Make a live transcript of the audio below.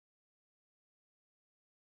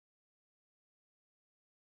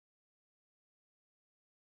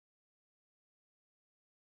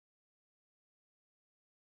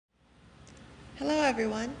Hello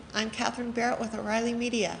everyone, I'm Catherine Barrett with O'Reilly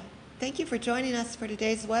Media. Thank you for joining us for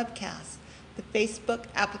today's webcast, The Facebook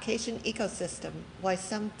Application Ecosystem, Why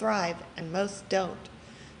Some Thrive and Most Don't.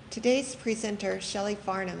 Today's presenter, Shelley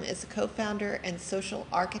Farnham, is a co-founder and social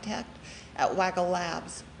architect at Waggle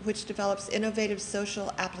Labs, which develops innovative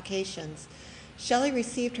social applications. Shelley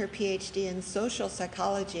received her PhD in social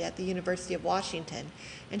psychology at the University of Washington,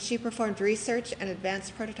 and she performed research and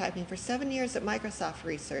advanced prototyping for 7 years at Microsoft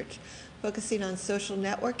Research, focusing on social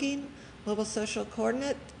networking, mobile social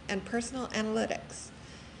coordinate, and personal analytics.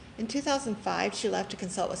 In 2005, she left to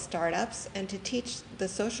consult with startups and to teach the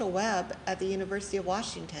social web at the University of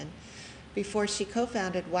Washington before she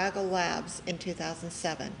co-founded Waggle Labs in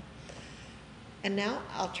 2007. And now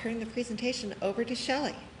I'll turn the presentation over to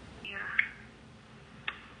Shelley.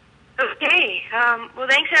 Okay, well,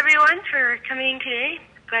 thanks everyone for coming today.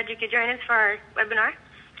 Glad you could join us for our webinar.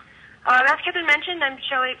 As Catherine mentioned, I'm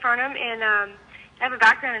Shelley Farnham, and I have a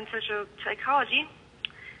background in social psychology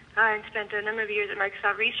and spent a number of years at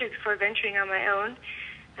Microsoft Research before venturing on my own.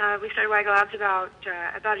 We started Waggle Labs about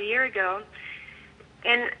a year ago,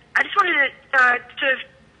 and I just wanted to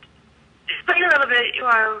explain a little bit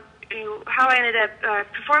how I ended up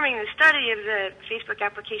performing the study of the Facebook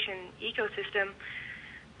application ecosystem.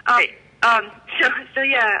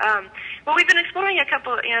 Well, we've been exploring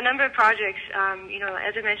a number of projects.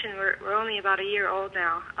 As I mentioned, we're only about a year old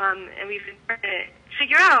now, and we've been trying to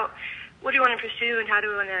figure out what do we want to pursue and how do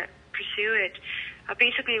we want to pursue it.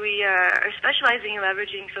 Basically, we are specializing in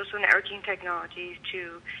leveraging social networking technologies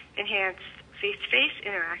to enhance face-to-face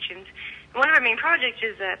interactions. And one of our main projects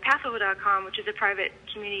is Patholo.com, which is a private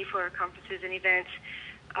community for conferences and events.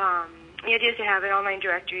 The idea is to have an online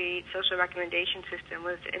directory social recommendation system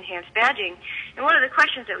with enhanced badging. And one of the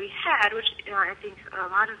questions that we had, which I think a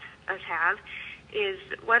lot of us have, is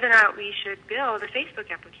whether or not we should build a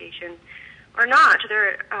Facebook application or not.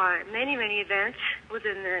 There are many events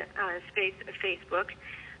within the space of Facebook.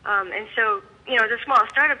 And so, as a small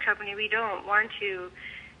startup company, we don't want to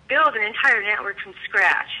build an entire network from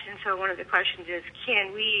scratch. And so one of the questions is,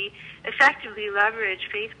 can we effectively leverage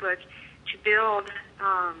Facebook to build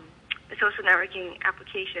a social networking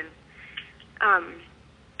application? And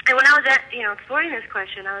when I was exploring this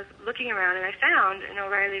question, I was looking around and I found an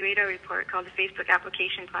OReilly radar report called the Facebook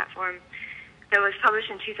Application Platform that was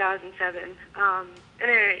published in 2007. And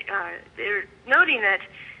they're noting that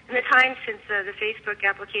in the time since the Facebook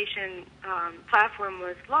Application Platform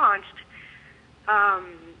was launched,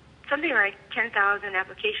 something like 10,000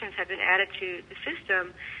 applications have been added to the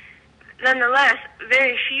system. Nonetheless,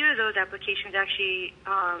 very few of those applications actually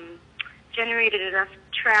generated enough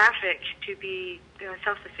traffic to be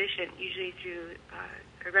self-sufficient, usually through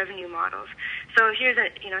revenue models. So here's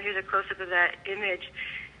a close-up of that image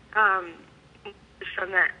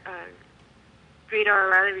from that Radar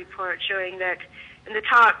O'Reilly report, showing that in the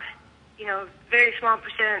top, very small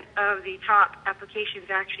percent of the top applications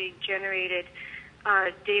actually generated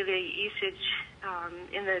daily usage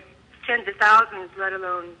in the tens of thousands, let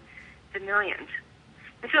alone the millions.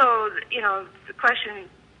 And so, the question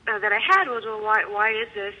that I had was, well, why is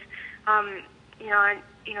this? A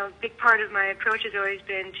big part of my approach has always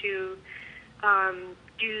been to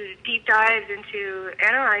do deep dives into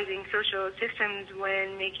analyzing social systems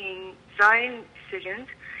when making design decisions.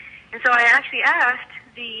 And so I actually asked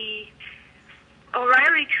the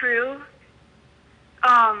O'Reilly crew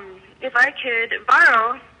if I could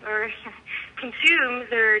borrow or consume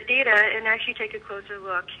their data and actually take a closer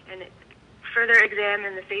look and further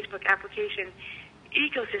examine the Facebook application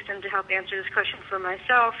ecosystem to help answer this question for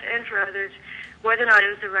myself and for others, whether or not it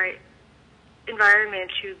was the right environment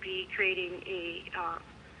to be creating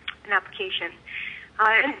an application.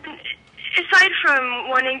 And aside from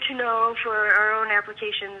wanting to know for our own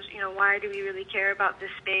applications, why do we really care about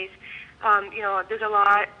this space? There's a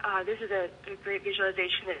lot. This is a great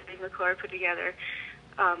visualization that Dave McClure put together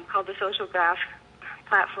called the Social Graph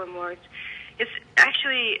Platform Wars. It's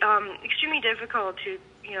actually extremely difficult to,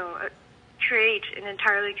 create an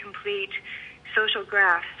entirely complete social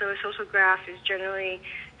graph. So a social graph is generally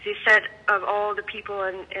the set of all the people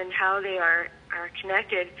and how they are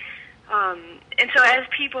connected. And so as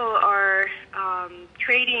people are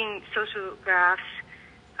creating social graphs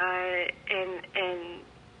and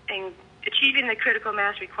achieving the critical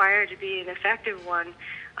mass required to be an effective one,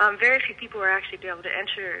 very few people are actually be able to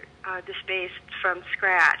enter the space from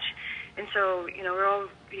scratch. And so, we're all,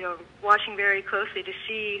 watching very closely to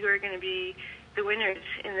see who are going to be the winners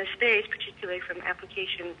in this space, particularly from an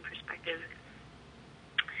application perspective.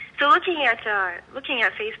 So looking at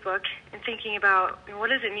Facebook and thinking about what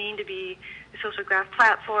does it mean to be a social graph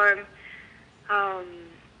platform,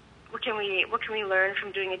 what can we learn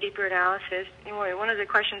from doing a deeper analysis? And one of the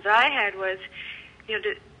questions I had was, is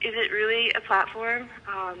it really a platform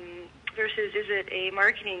versus is it a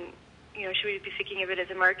marketing? Should we be thinking of it as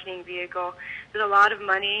a marketing vehicle? There's a lot of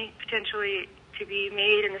money potentially to be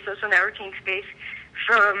made in the social networking space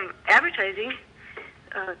from advertising.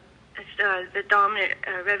 It's the dominant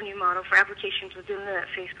revenue model for applications within the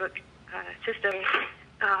Facebook system.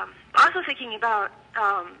 Also thinking about,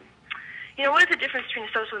 what is the difference between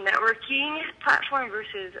a social networking platform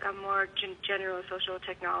versus a more general social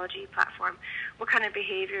technology platform? What kind of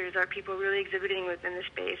behaviors are people really exhibiting within the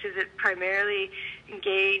space? Is it primarily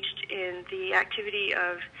engaged in the activity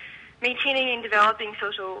of maintaining and developing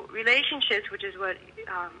social relationships, which is what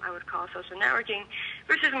I would call social networking,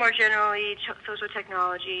 versus more generally social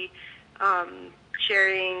technology,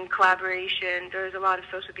 sharing, collaboration? There's a lot of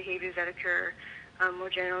social behaviors that occur more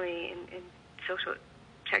generally in social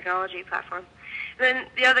technology platform. Then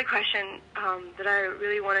the other question that I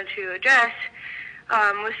really wanted to address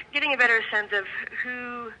was getting a better sense of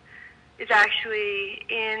who is actually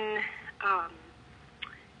in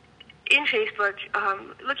Facebook,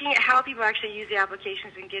 looking at how people actually use the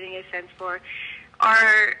applications and getting a sense for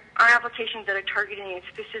are applications that are targeting a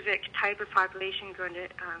specific type of population going to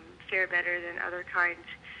fare better than other kinds.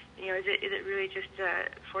 Is it really just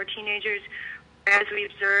for teenagers? As we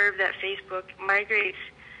observe that Facebook migrates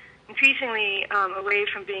increasingly away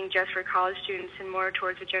from being just for college students and more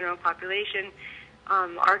towards the general population,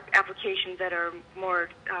 are applications that are more,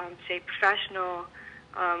 say, professional,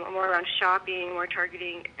 more around shopping, more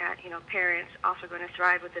targeting at parents, also going to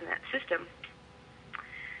thrive within that system.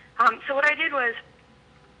 So what I did was,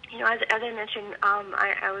 as I mentioned,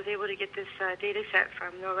 I was able to get this data set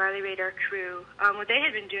from the OReilly Radar crew. What they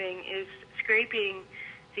had been doing is scraping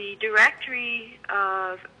the directory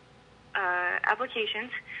of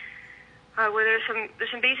applications where there's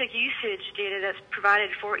some basic usage data that's provided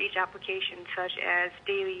for each application, such as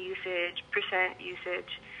daily usage, percent usage,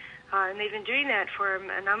 and they've been doing that for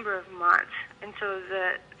a number of months. And so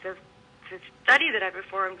the study that I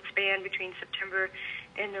performed spanned between September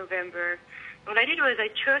and November. What I did was I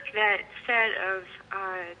took that set of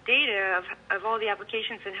data of all the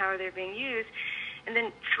applications and how they're being used, and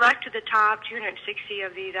then selected the top 260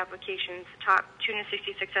 of these applications, top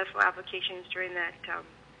 260 successful applications during that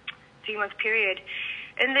 3-month period,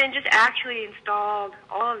 and then just actually installed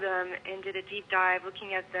all of them and did a deep dive,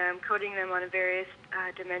 looking at them, coding them on various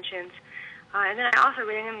dimensions. And then I also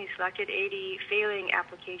randomly selected 80 failing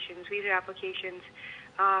applications. These are applications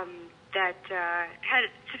that had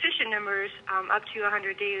sufficient numbers, up to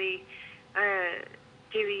 100 daily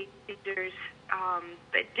users,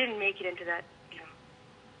 but didn't make it into that,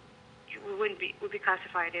 would be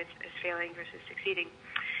classified as failing versus succeeding.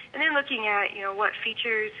 And then looking at, what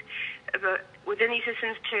features within these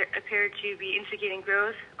systems appeared to be instigating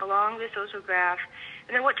growth along the social graph,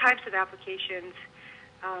 and then what types of applications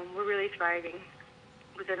were really thriving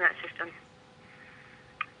within that system.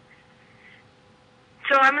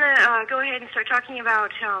 So I'm going to go ahead and start talking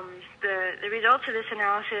about the results of this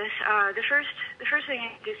analysis. The first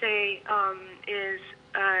thing to say is,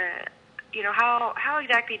 how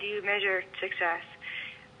exactly do you measure success?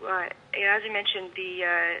 As I mentioned, the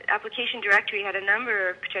application directory had a number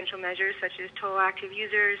of potential measures, such as total active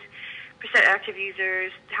users, percent active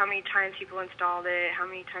users, how many times people installed it, how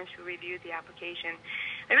many times people reviewed the application.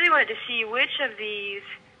 I really wanted to see which of these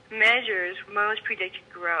measures most predicted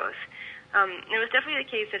growth. It was definitely the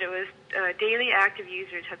case that it was daily active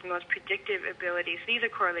users had the most predictive abilities. These are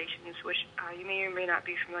correlations, which you may or may not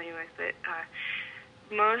be familiar with, but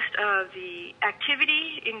most of the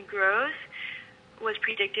activity in growth was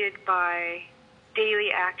predicted by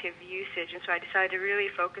daily active usage, and so I decided to really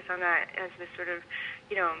focus on that as this sort of,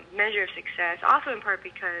 measure of success. Also, in part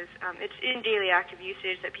because it's in daily active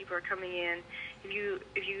usage that people are coming in. If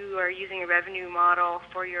you are using a revenue model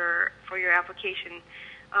for your application,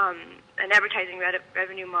 an advertising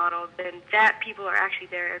revenue model, then that people are actually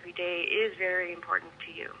there every day is very important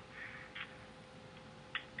to you.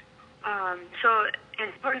 So an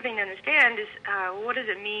important thing to understand is what does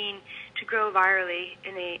it mean to grow virally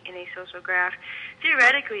in a social graph?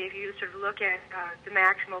 Theoretically, if you sort of look at the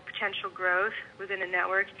maximal potential growth within a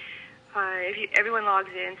network, if everyone logs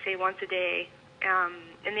in, say, once a day,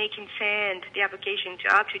 and they can send the application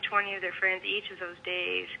to up to 20 of their friends each of those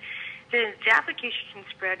days, then the application can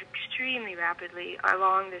spread extremely rapidly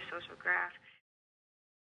along this social graph.